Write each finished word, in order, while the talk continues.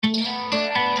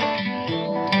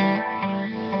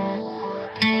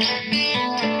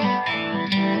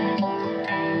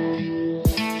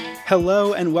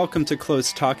Hello and welcome to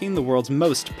Close Talking, the world's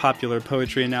most popular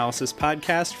poetry analysis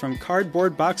podcast from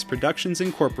Cardboard Box Productions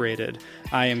Incorporated.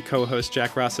 I am co-host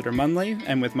Jack Rossiter Munley,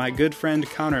 and with my good friend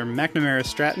Connor McNamara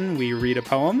Stratton, we read a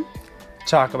poem,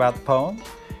 talk about the poem,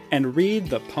 and read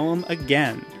the poem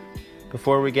again.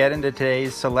 Before we get into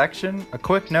today's selection, a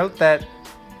quick note that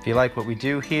if you like what we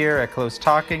do here at Close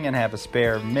Talking and have a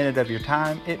spare minute of your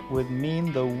time, it would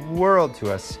mean the world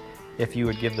to us if you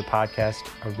would give the podcast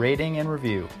a rating and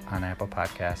review on Apple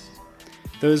Podcasts.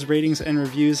 Those ratings and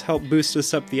reviews help boost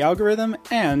us up the algorithm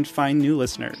and find new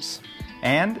listeners.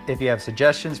 And if you have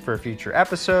suggestions for future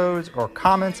episodes or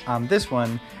comments on this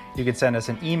one, you can send us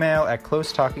an email at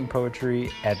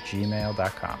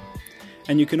closetalkingpoetry@gmail.com.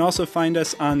 And you can also find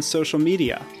us on social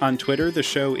media. On Twitter, the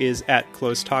show is at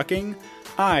Close Talking.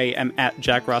 I am at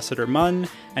Jack Rossiter Munn,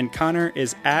 and Connor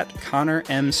is at Connor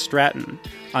M. Stratton.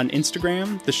 On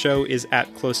Instagram, the show is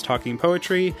at Close Talking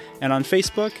Poetry, and on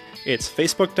Facebook, it's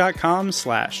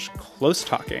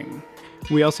facebook.com/closetalking.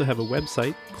 We also have a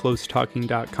website,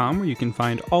 closetalking.com, where you can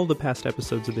find all the past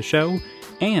episodes of the show,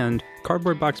 and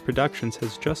Cardboard Box Productions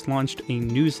has just launched a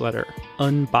newsletter,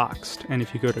 Unboxed, and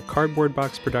if you go to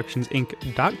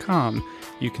cardboardboxproductionsinc.com,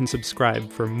 you can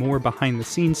subscribe for more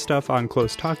behind-the-scenes stuff on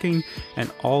Close Talking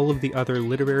and all of the other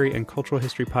literary and cultural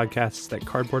history podcasts that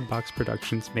Cardboard Box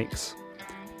Productions makes.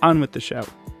 On with the show.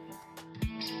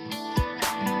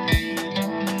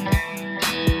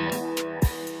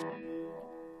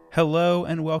 Hello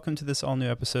and welcome to this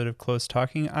all-new episode of Close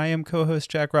Talking. I am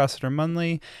co-host Jack Rossiter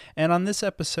Munley, and on this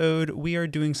episode, we are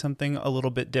doing something a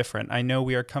little bit different. I know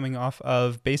we are coming off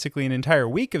of basically an entire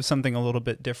week of something a little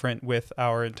bit different with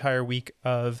our entire week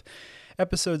of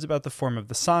episodes about the form of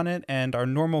the sonnet, and our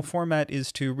normal format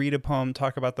is to read a poem,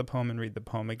 talk about the poem, and read the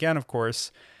poem again, of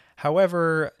course.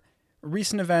 However,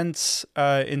 recent events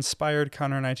inspired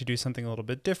Connor and I to do something a little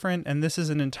bit different, and this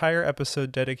is an entire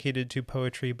episode dedicated to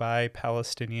poetry by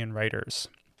Palestinian writers.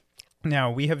 Now,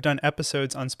 we have done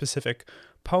episodes on specific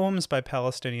poems by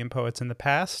Palestinian poets in the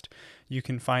past. You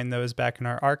can find those back in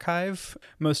our archive.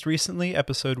 Most recently,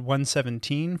 episode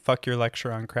 117, Fuck Your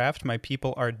Lecture on Craft, My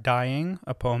People Are Dying,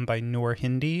 a poem by Noor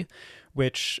Hindi,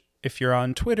 which, if you're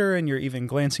on Twitter and you're even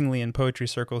glancingly in poetry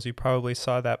circles, you probably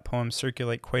saw that poem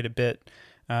circulate quite a bit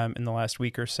in the last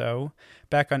week or so.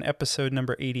 Back on episode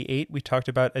number 88, we talked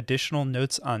about Additional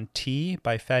Notes on Tea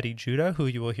by Fadi Judah, who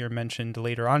you will hear mentioned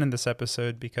later on in this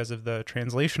episode because of the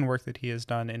translation work that he has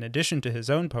done in addition to his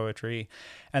own poetry.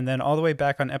 And then all the way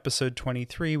back on episode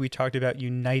 23, we talked about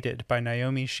United by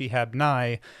Naomi Shihab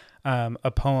Nye.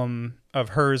 A poem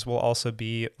of hers will also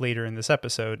be later in this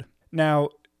episode. Now,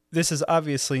 this is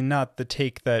obviously not the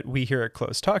take that we here at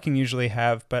Close Talking usually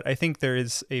have, but I think there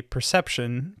is a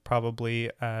perception, probably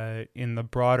in the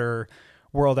broader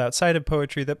world outside of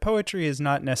poetry, that poetry is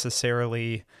not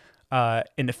necessarily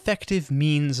an effective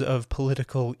means of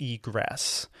political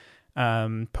egress.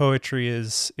 Poetry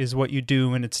is what you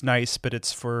do and it's nice, but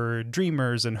it's for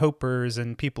dreamers and hopers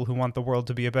and people who want the world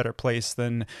to be a better place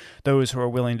than those who are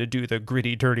willing to do the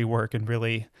gritty, dirty work and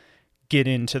really get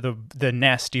into the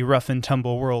nasty, rough and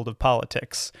tumble world of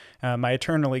politics. My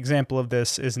eternal example of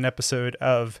this is an episode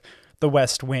of The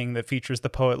West Wing that features the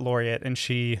poet laureate, and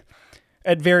she,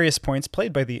 at various points,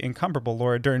 played by the incomparable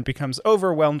Laura Dern, becomes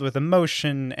overwhelmed with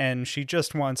emotion, and she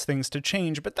just wants things to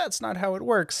change, but that's not how it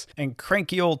works. And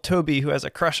cranky old Toby, who has a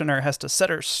crush on her, has to set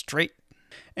her straight.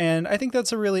 And I think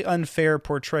that's a really unfair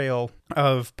portrayal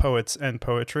of poets and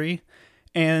poetry.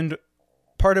 And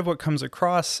part of what comes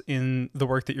across in the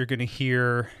work that you're going to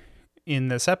hear in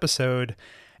this episode,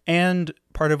 and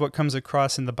part of what comes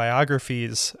across in the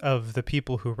biographies of the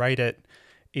people who write it,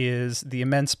 is the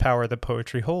immense power that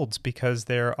poetry holds, because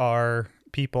there are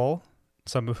people,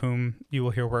 some of whom you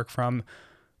will hear work from,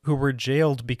 who were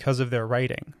jailed because of their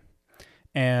writing.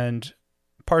 And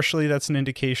partially that's an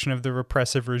indication of the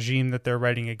repressive regime that they're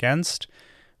writing against,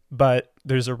 but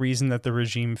there's a reason that the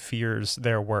regime fears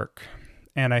their work.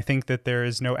 And I think that there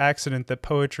is no accident that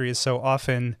poetry is so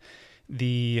often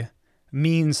the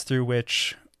means through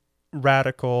which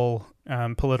radical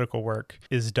political work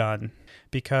is done,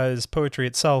 because poetry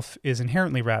itself is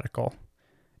inherently radical.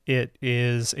 It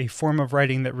is a form of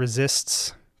writing that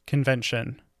resists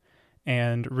convention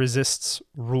and resists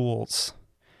rules.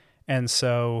 And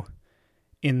so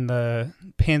in the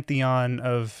pantheon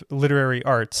of literary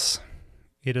arts,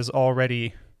 it is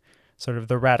already sort of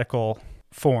the radical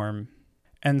form.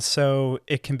 And so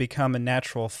it can become a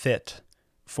natural fit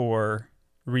for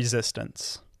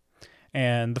resistance.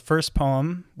 And the first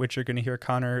poem, which you're going to hear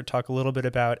Connor talk a little bit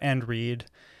about and read,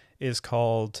 is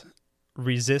called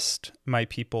Resist, My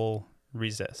People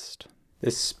Resist.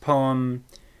 This poem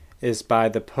is by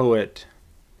the poet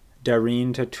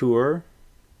Dareen Tatour,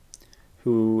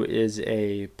 who is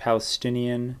a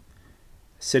Palestinian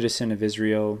citizen of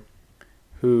Israel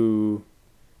who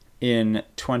in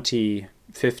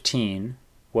 2015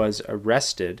 was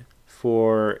arrested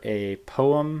for a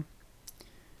poem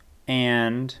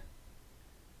and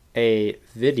a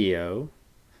video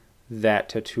that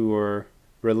Tatour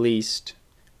released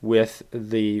with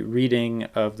the reading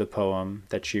of the poem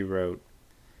that she wrote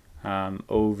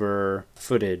over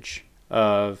footage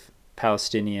of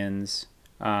Palestinians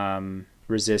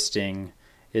resisting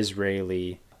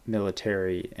Israeli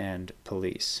military and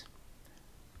police.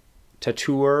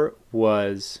 Tatour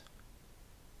was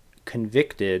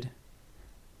convicted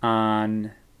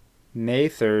on May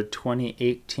 3rd,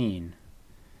 2018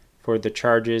 for the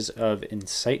charges of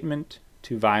incitement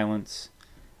to violence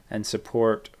and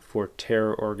support for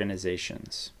terror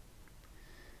organizations.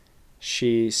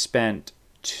 She spent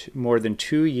more than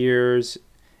 2 years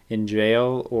in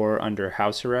jail or under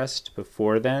house arrest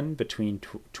before then, between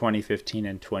 2015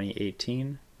 and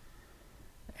 2018.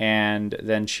 And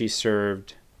then she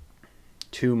served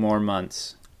 2 more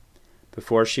months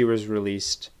before she was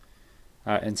released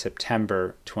in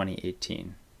September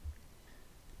 2018.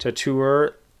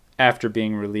 Tatour, after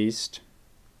being released,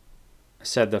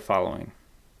 said the following: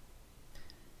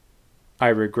 "I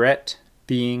regret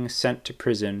being sent to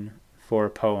prison for a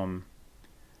poem,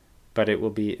 but it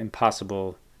will be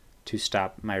impossible to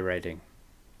stop my writing."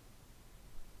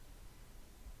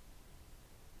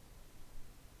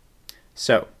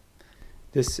 So,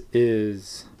 this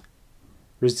is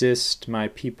Resist My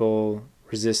People,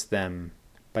 Resist Them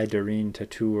by Dareen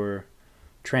Tatour,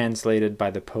 translated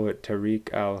by the poet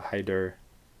Tariq al-Haider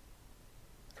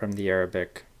from the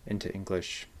Arabic into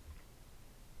English.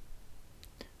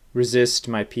 Resist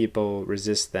my people,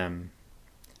 resist them.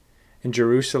 In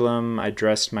Jerusalem I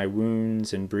dressed my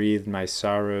wounds and breathed my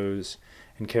sorrows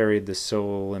and carried the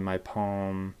soul in my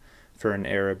palm for an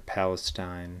Arab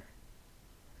Palestine.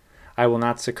 I will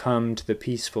not succumb to the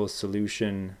peaceful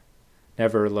solution,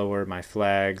 never lower my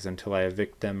flags until I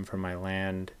evict them from my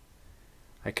land.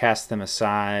 I cast them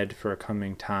aside for a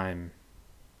coming time.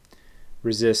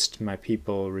 Resist my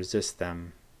people, resist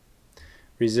them.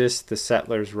 Resist the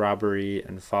settlers' robbery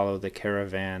and follow the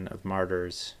caravan of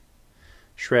martyrs.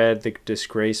 Shred the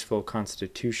disgraceful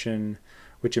constitution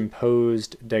which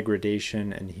imposed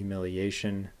degradation and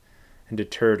humiliation and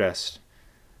deterred us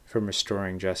from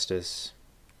restoring justice.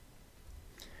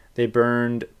 They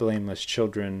burned blameless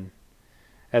children.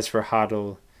 As for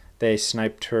Hadl, they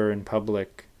sniped her in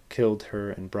public, killed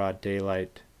her in broad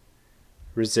daylight.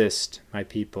 Resist, my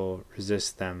people,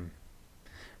 resist them.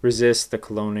 Resist the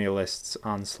colonialists'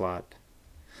 onslaught.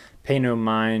 Pay no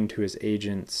mind to his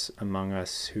agents among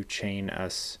us who chain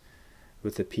us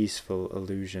with a peaceful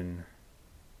illusion.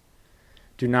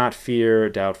 Do not fear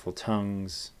doubtful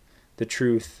tongues. The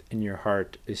truth in your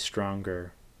heart is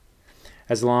stronger.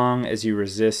 As long as you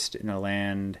resist in a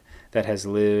land that has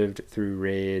lived through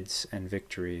raids and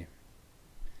victory.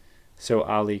 So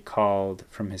Ali called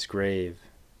from his grave,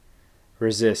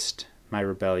 resist, my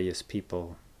rebellious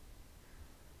people.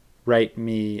 Write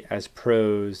me as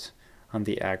prose on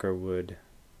the agar wood.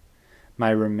 My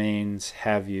remains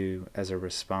have you as a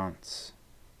response.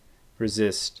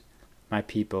 Resist, my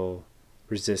people,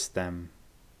 resist them.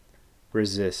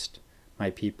 Resist,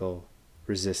 my people,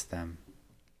 resist them.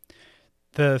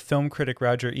 The film critic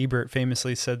Roger Ebert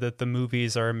famously said that the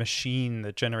movies are a machine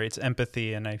that generates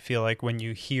empathy, and I feel like when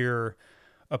you hear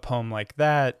a poem like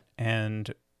that,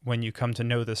 and when you come to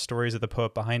know the stories of the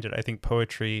poet behind it, I think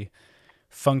poetry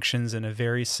functions in a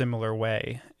very similar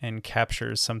way and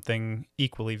captures something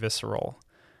equally visceral.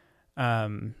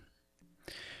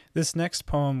 This next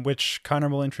poem, which Connor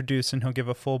will introduce, and he'll give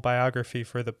a full biography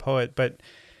for the poet, but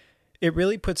it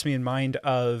really puts me in mind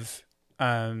of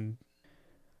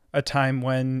a time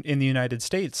when in the United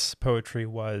States poetry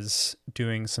was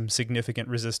doing some significant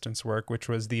resistance work, which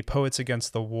was the Poets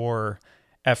Against the War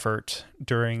effort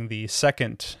during the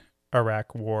Second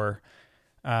Iraq War.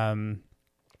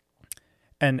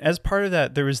 And as part of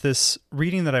that, there was this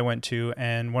reading that I went to,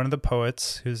 and one of the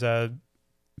poets, who's a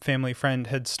family friend,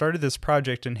 had started this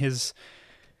project, and his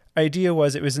idea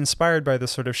was it was inspired by the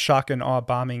sort of shock and awe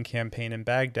bombing campaign in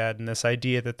Baghdad, and this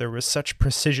idea that there was such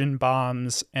precision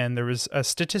bombs, and there was a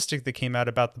statistic that came out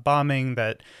about the bombing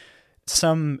that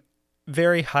some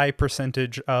very high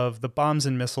percentage of the bombs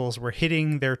and missiles were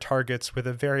hitting their targets with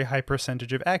a very high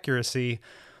percentage of accuracy.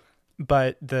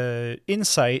 But the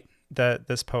insight that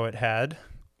this poet had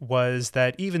was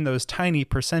that even those tiny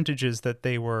percentages that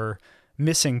they were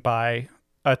missing by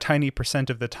a tiny percent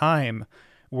of the time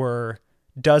were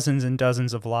dozens and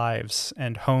dozens of lives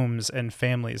and homes and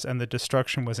families, and the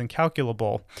destruction was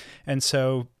incalculable. And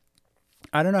so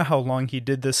I don't know how long he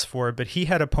did this for, but he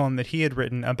had a poem that he had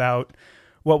written about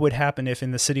what would happen if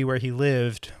in the city where he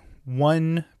lived,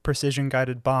 one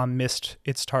precision-guided bomb missed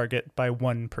its target by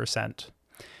 1%.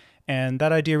 And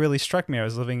that idea really struck me. I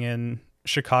was living in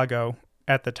Chicago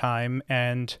at the time,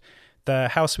 and the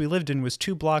house we lived in was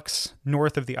 2 blocks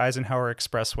north of the Eisenhower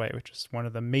Expressway, which is one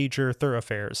of the major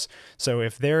thoroughfares. So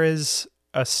if there is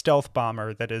a stealth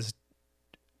bomber that is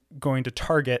going to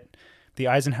target the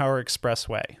Eisenhower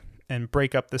Expressway and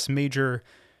break up this major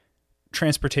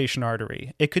transportation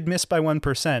artery, it could miss by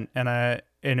 1%, and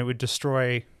it would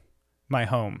destroy my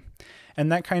home.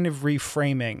 And that kind of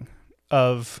reframing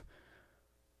of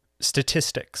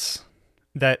statistics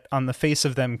that on the face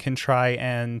of them can try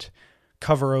and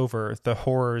cover over the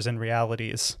horrors and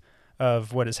realities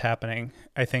of what is happening,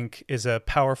 I think is a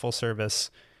powerful service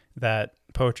that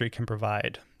poetry can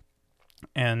provide.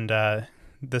 And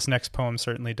this next poem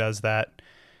certainly does that,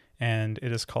 and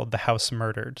it is called The House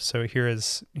Murdered. So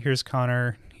here's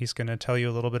Connor. He's going to tell you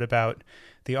a little bit about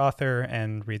the author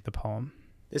and read the poem.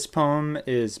 This poem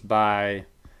is by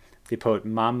the poet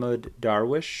Mahmoud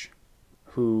Darwish,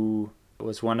 who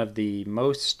was one of the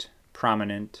most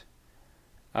prominent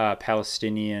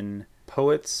Palestinian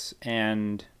poets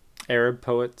and Arab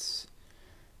poets.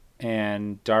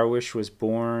 And Darwish was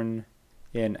born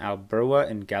in Al-Burwa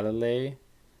in Galilee,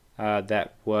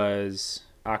 that was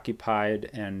occupied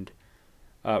and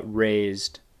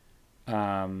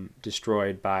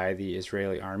destroyed by the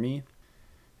Israeli army.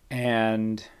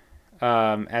 And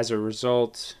as a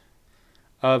result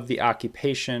of the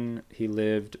occupation, he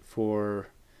lived for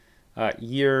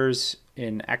years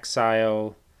in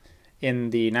exile.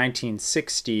 In the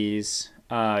 1960s,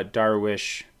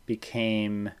 Darwish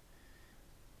became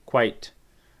quite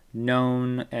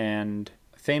known and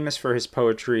famous for his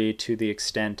poetry to the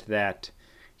extent that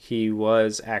he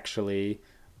was actually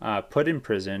put in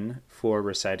prison for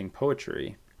reciting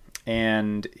poetry.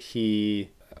 And he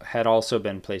had also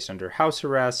been placed under house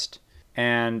arrest.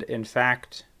 And in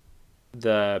fact,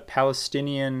 the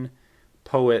Palestinian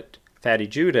poet Fadi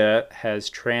Judah has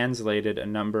translated a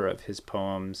number of his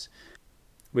poems,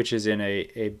 which is in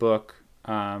a book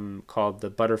called The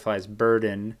Butterfly's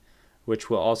Burden, which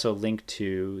we'll also link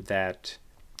to, that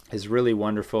is really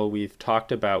wonderful. We've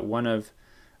talked about one of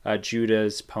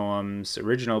Judah's poems,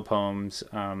 original poems,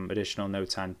 Additional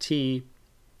Notes on Tea.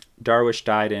 Darwish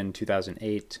died in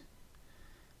 2008.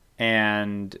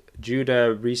 And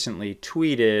Judah recently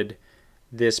tweeted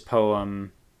this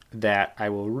poem that I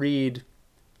will read,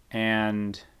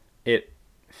 and it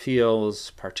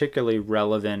feels particularly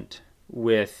relevant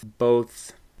with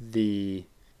both the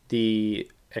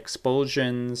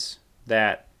expulsions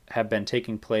that have been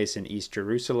taking place in East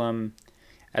Jerusalem,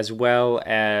 as well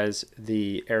as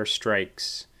the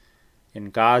airstrikes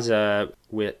in Gaza,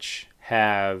 which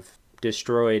have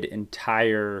destroyed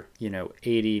entire,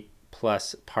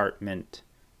 80-plus apartment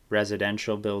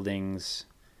residential buildings,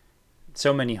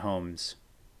 so many homes.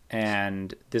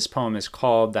 And this poem is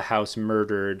called The House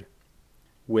Murdered,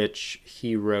 which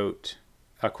he wrote,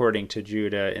 according to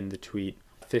Judah in the tweet,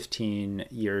 15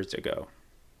 years ago.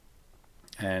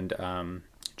 And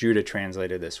Judah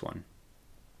translated this one.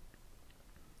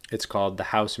 It's called The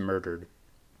House Murdered.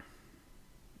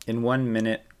 In 1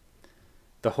 minute,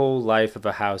 the whole life of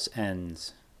a house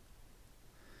ends.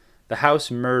 The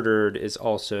house murdered is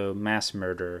also mass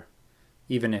murder,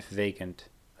 even if vacant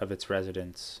of its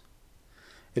residents.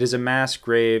 It is a mass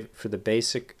grave for the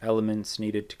basic elements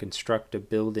needed to construct a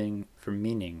building for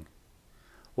meaning,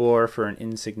 or for an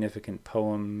insignificant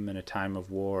poem in a time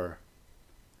of war.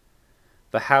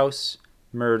 The house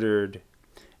murdered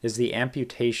is the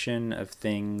amputation of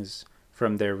things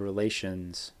from their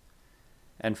relations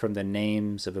and from the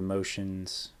names of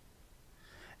emotions,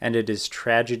 and it is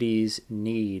tragedy's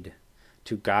need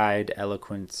to guide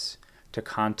eloquence to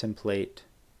contemplate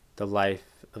the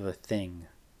life of a thing.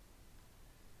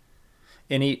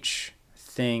 In each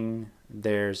thing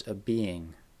there's a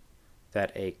being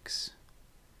that aches,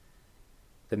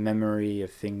 the memory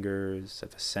of fingers,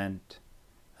 of a scent,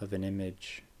 of an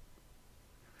image.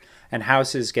 And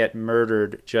houses get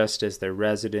murdered just as their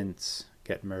residents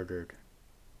get murdered.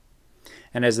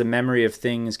 And as the memory of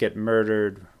things get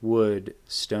murdered, wood,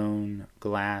 stone,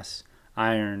 glass,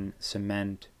 iron,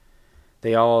 cement,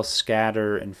 they all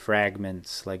scatter in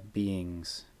fragments like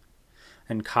beings.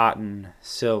 And cotton,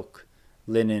 silk,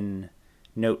 linen,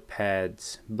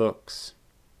 notepads, books,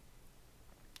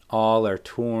 all are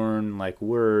torn like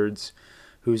words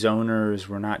whose owners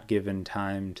were not given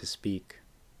time to speak.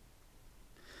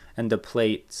 and the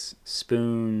plates,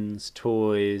 spoons,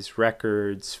 toys,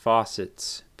 records,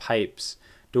 faucets, pipes,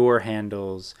 door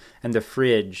handles, and the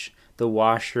fridge, the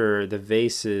washer, the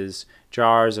vases,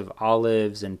 jars of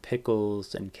olives and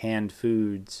pickles and canned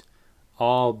foods,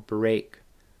 all break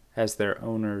as their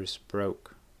owners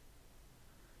broke.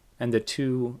 And the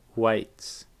two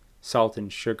whites, salt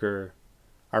and sugar,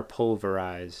 are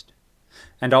pulverized,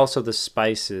 and also the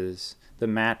spices, the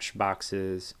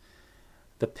matchboxes,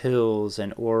 the pills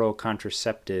and oral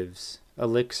contraceptives,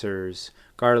 elixirs,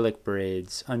 garlic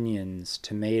braids, onions,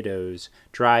 tomatoes,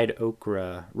 dried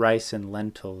okra, rice and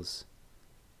lentils,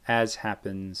 as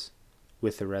happens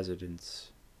with the residents.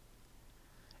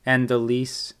 And the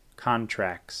lease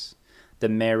contracts, the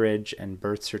marriage and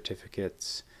birth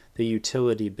certificates, the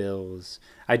utility bills,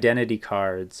 identity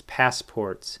cards,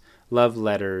 passports, love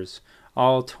letters,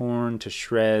 all torn to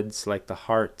shreds like the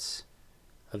hearts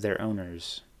of their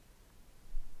owners.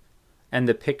 And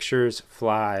the pictures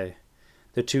fly,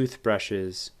 the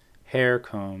toothbrushes, hair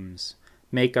combs,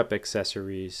 makeup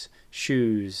accessories,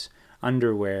 shoes,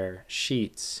 underwear,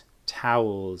 sheets,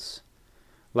 towels,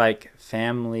 like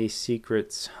family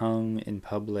secrets hung in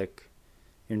public,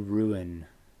 in ruin.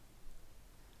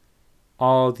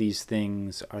 All these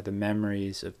things are the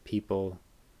memories of people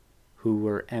who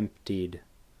were emptied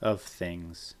of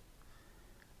things,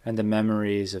 and the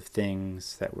memories of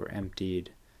things that were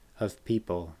emptied of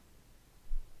people.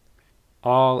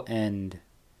 All end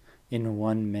in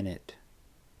 1 minute.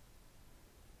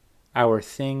 Our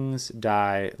things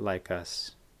die like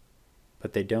us,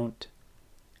 but they don't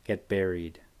get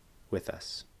buried with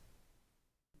us.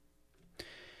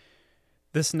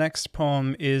 This next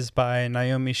poem is by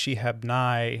Naomi Shihab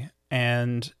Nye,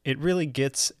 and it really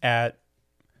gets at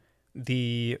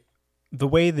the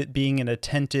way that being an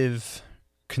attentive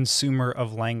consumer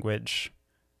of language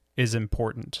is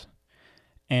important.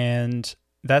 And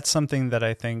that's something that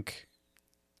I think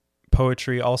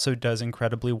poetry also does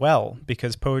incredibly well,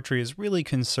 because poetry is really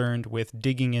concerned with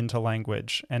digging into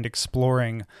language and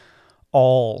exploring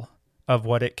all of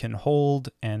what it can hold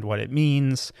and what it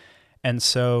means. And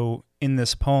so in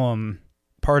this poem,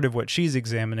 part of what she's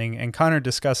examining, and Connor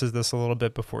discusses this a little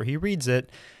bit before he reads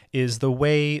it, is the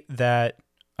way that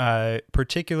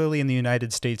particularly in the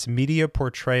United States, media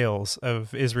portrayals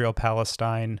of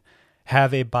Israel-Palestine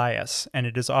have a bias, and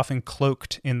it is often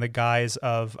cloaked in the guise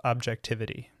of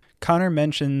objectivity. Connor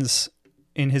mentions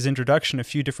in his introduction a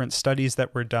few different studies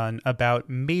that were done about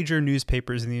major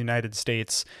newspapers in the United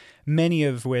States, many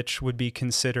of which would be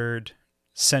considered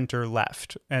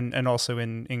center-left. And also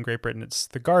in Great Britain, it's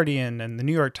The Guardian and The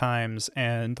New York Times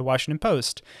and The Washington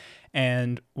Post.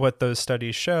 And what those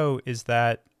studies show is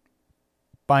that,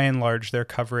 by and large, their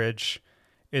coverage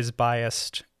is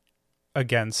biased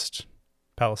against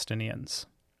Palestinians.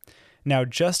 Now,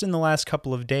 just in the last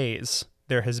couple of days,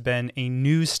 there has been a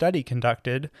new study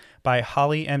conducted by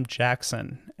Holly M.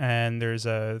 Jackson, and there's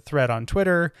a thread on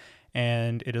Twitter,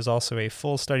 and it is also a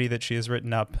full study that she has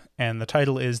written up, and the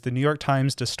title is "The New York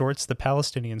Times Distorts the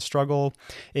Palestinian Struggle,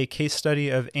 a case study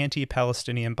of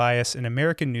anti-Palestinian bias in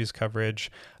American news coverage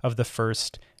of the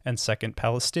First and Second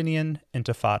Palestinian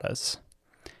Intifadas."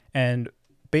 And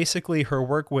basically, her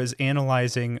work was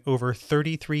analyzing over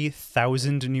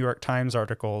 33,000 New York Times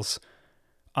articles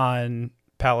on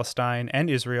Palestine and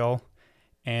Israel,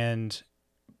 and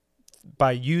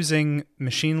by using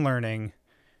machine learning,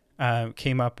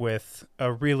 came up with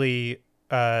a really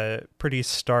pretty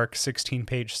stark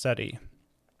 16-page study.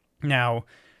 Now,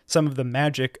 some of the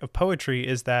magic of poetry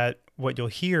is that what you'll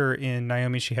hear in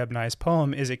Naomi Shihab Nye's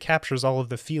poem is it captures all of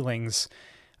the feelings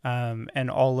and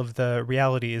all of the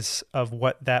realities of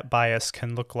what that bias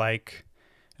can look like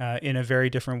in a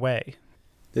very different way.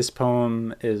 This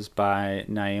poem is by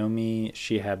Naomi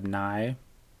Shihab Nye.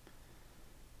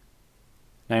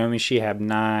 Naomi Shihab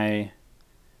Nye,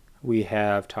 we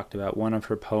have talked about one of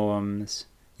her poems,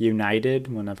 United,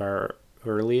 one of our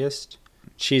earliest.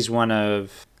 She's one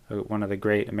of the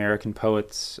great American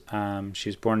poets. She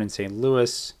was born in St.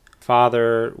 Louis.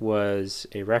 Father was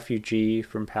a refugee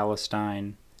from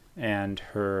Palestine, and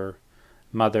her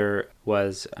mother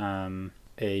was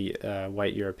a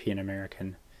white European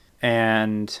American.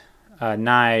 And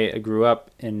Nye grew up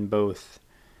in both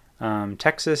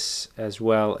Texas as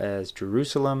well as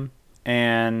Jerusalem,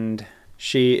 and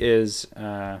she is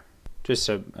just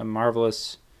a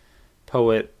marvelous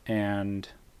poet. And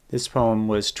this poem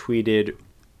was tweeted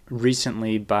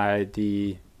recently by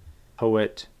the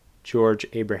poet George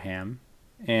Abraham,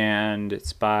 and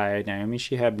it's by Naomi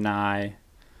Shihab Nye,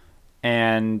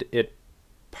 and it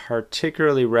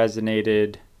particularly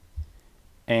resonated,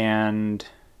 and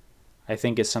I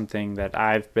think is something that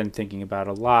I've been thinking about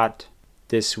a lot.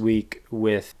 this week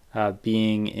with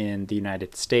being in the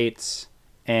United States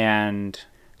and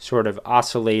sort of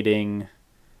oscillating,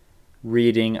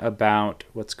 reading about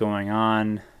what's going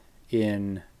on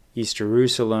in East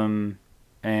Jerusalem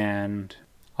and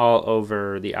all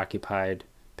over the occupied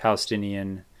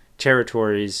Palestinian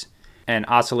territories, and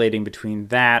oscillating between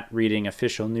that, reading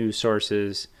official news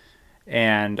sources,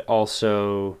 and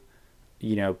also,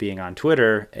 being on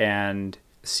Twitter and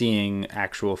seeing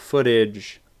actual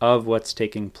footage of what's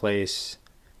taking place,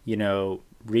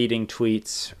 reading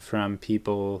tweets from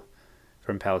people,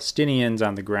 from Palestinians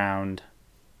on the ground,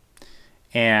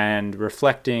 and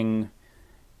reflecting,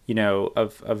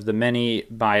 of the many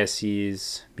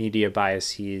biases, media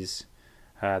biases,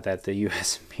 that the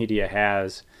U.S. media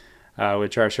has,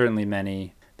 which are certainly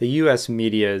many. The U.S.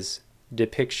 media's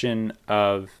depiction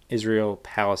of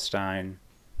Israel-Palestine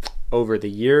over the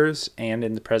years and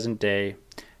in the present day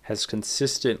has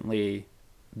consistently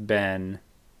been,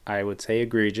 I would say,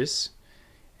 egregious.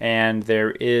 And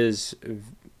there is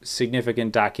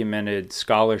significant documented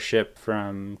scholarship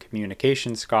from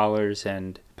communication scholars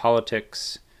and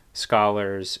politics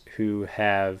scholars who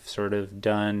have sort of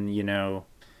done,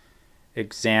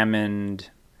 examined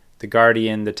The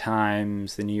Guardian, The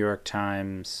Times, The New York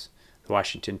Times, The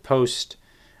Washington Post,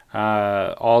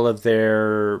 all of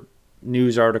their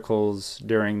news articles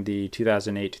during the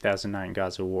 2008-2009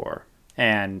 Gaza war,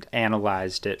 and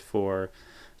analyzed it for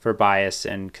bias.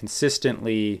 And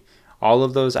consistently, all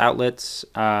of those outlets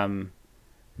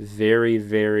very,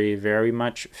 very, very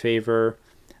much favor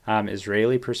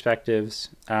Israeli perspectives.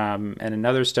 And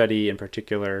another study in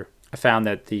particular found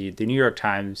that the New York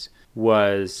Times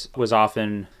was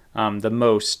often the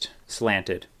most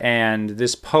slanted. And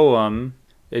this poem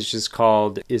is just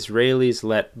called "Israelis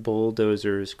Let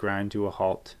Bulldozers Grind to a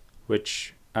Halt,"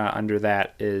 which under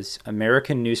that is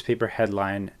 "American newspaper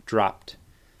headline dropped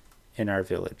in our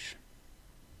village."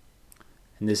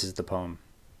 And this is the poem.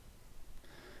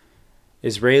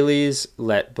 Israelis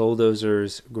let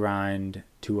bulldozers grind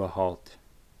to a halt.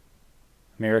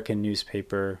 American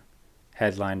newspaper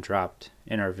headline dropped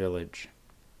in our village.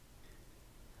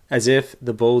 As if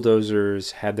the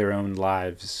bulldozers had their own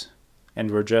lives and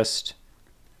were just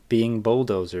being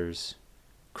bulldozers,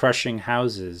 crushing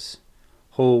houses,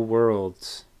 whole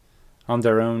worlds, on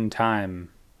their own time,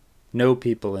 no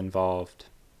people involved.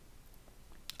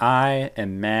 I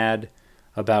am mad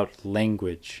about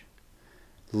language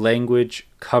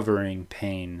covering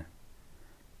pain,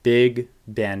 big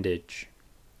bandage,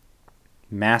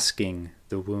 masking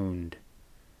the wound,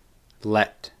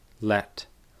 let,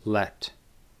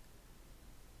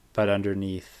 but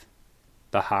underneath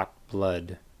the hot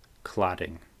blood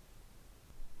clotting.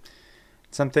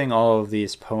 Something all of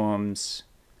these poems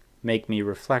make me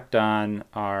reflect on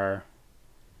are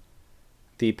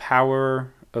the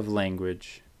power of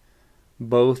language,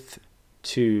 both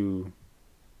to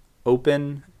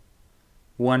open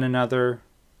one another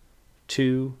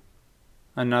to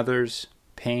another's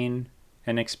pain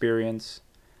and experience,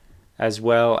 as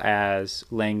well as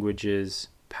language's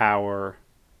power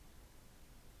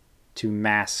to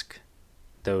mask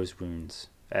those wounds,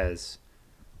 as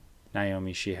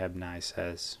Naomi Shihab Nye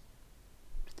says.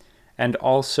 And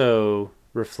also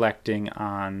reflecting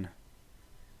on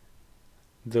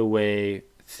the way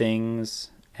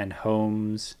things and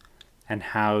homes and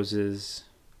houses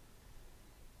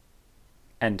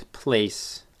and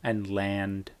place and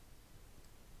land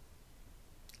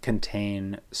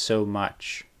contain so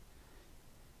much.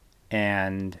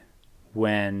 And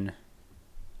when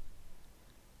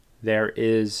there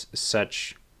is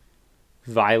such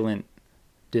violent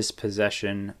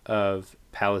dispossession of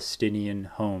Palestinian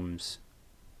homes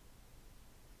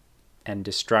and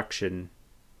destruction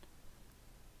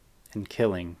and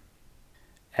killing,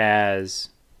 as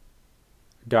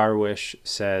Darwish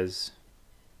says,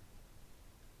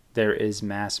 there is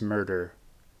mass murder,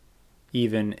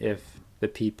 even if the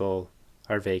people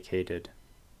are vacated.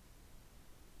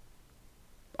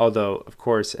 Although, of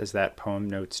course, as that poem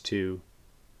notes too,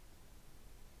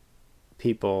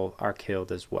 people are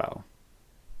killed as well.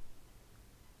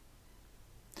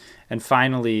 And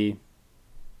finally,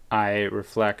 I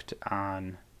reflect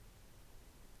on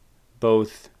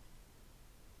both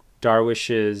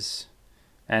Darwish's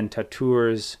and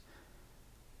Tatur's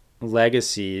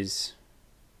legacies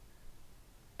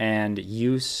and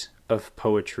use of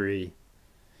poetry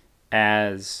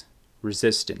as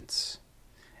resistance,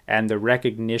 and the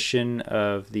recognition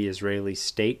of the Israeli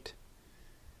state,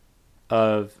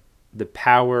 of the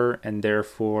power and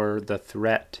therefore the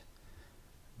threat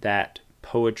that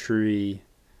poetry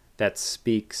that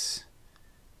speaks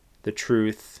the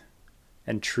truth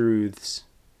and truths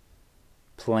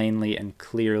plainly and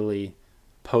clearly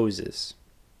poses.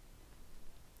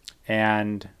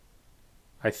 And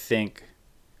I think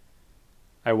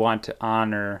I want to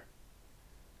honor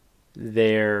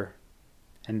their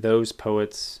and those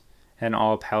poets and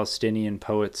all Palestinian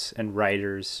poets and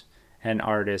writers and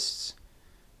artists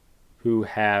who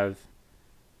have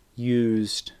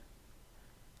used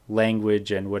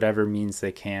language and whatever means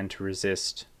they can to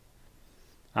resist.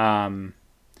 And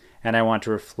I want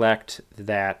to reflect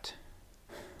that,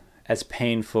 as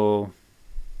painful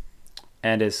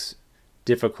and as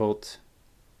difficult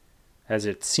as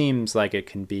it seems like it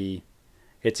can be,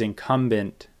 it's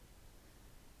incumbent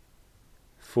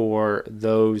for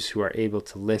those who are able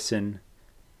to listen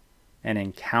and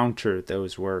encounter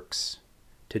those works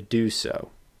to do so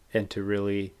and to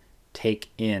really take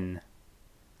in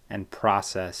and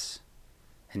process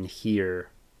and hear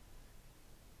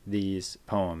these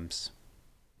poems.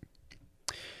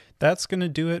 That's going to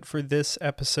do it for this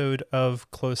episode of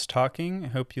Close Talking. I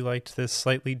hope you liked this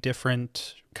slightly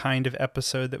different kind of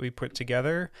episode that we put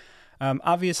together.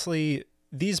 Obviously,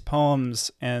 these poems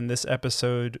and this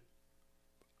episode,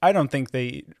 I don't think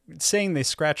saying they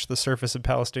scratch the surface of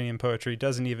Palestinian poetry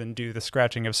doesn't even do the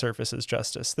scratching of surfaces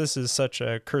justice. This is such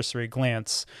a cursory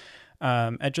glance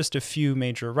at just a few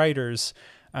major writers.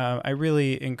 I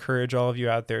really encourage all of you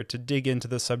out there to dig into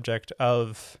the subject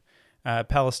of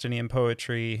Palestinian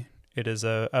poetry. It is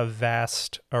a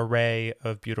vast array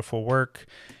of beautiful work.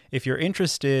 If you're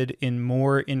interested in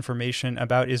more information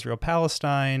about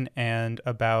Israel-Palestine and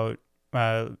about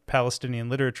Palestinian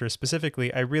literature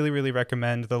specifically, I really, really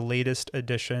recommend the latest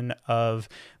edition of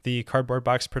the Cardboard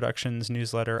Box Productions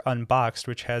newsletter, Unboxed,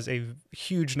 which has a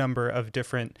huge number of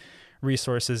different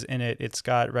resources in it. It's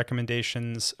got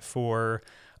recommendations for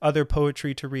other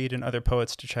poetry to read and other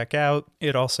poets to check out.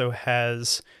 It also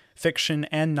has fiction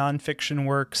and nonfiction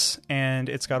works, and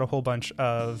it's got a whole bunch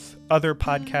of other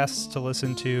podcasts to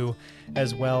listen to,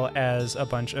 as well as a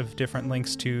bunch of different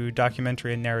links to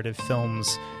documentary and narrative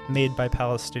films made by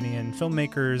Palestinian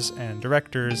filmmakers and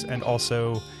directors, and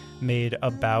also made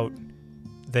about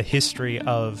the history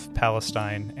of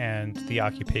Palestine and the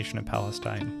occupation of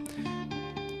Palestine.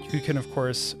 You can, of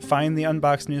course, find the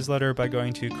Unboxed newsletter by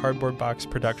going to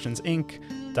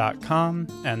cardboardboxproductionsinc.com,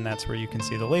 and that's where you can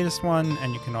see the latest one,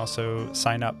 and you can also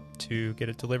sign up to get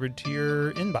it delivered to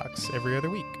your inbox every other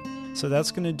week. So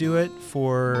that's going to do it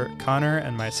for Connor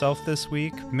and myself this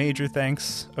week. Major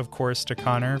thanks, of course, to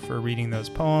Connor for reading those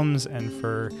poems and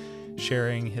for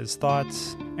sharing his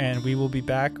thoughts, and we will be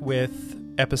back with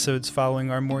episodes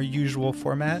following our more usual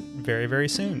format very, very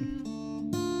soon.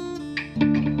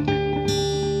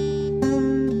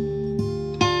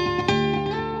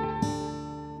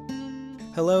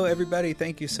 Hello, everybody.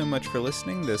 Thank you so much for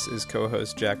listening. This is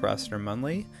co-host Jack Rossiter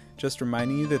Munley. Just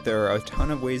reminding you that there are a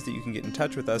ton of ways that you can get in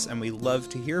touch with us, and we love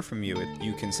to hear from you.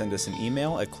 You can send us an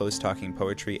email at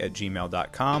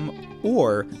closetalkingpoetry@gmail.com,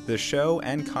 or the show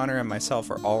and Connor and myself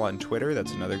are all on Twitter.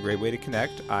 That's another great way to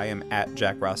connect. I am at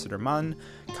Jack Rossiter Munn,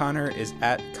 Connor is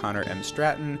at Connor M.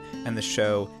 Stratton, and the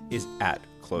show is at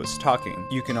Close Talking.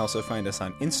 You can also find us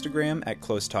on Instagram at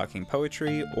Close Talking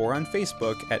Poetry, or on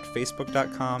Facebook at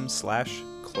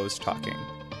facebook.com/Close Talking.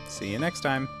 See you next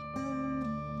time.